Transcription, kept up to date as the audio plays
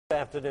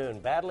afternoon,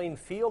 battling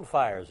field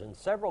fires in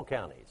several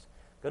counties.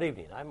 Good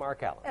evening, I'm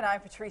Mark Allen. And I'm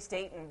Patrice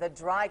Dayton. The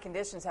dry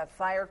conditions have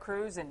fire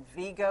crews in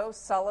Vigo,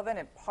 Sullivan,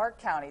 and Park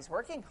counties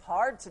working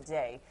hard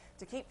today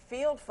to keep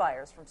field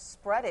fires from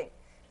spreading.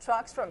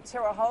 Trucks from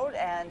Terre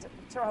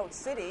Haute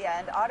City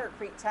and Otter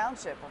Creek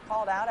Township were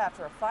called out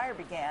after a fire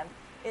began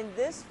in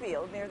this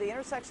field near the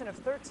intersection of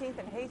 13th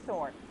and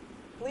Haythorne.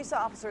 Police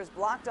officers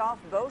blocked off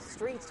both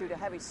streets due to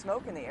heavy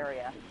smoke in the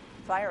area.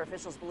 Fire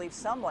officials believe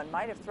someone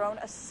might have thrown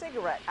a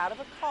cigarette out of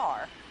a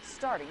car,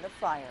 starting the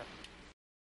fire.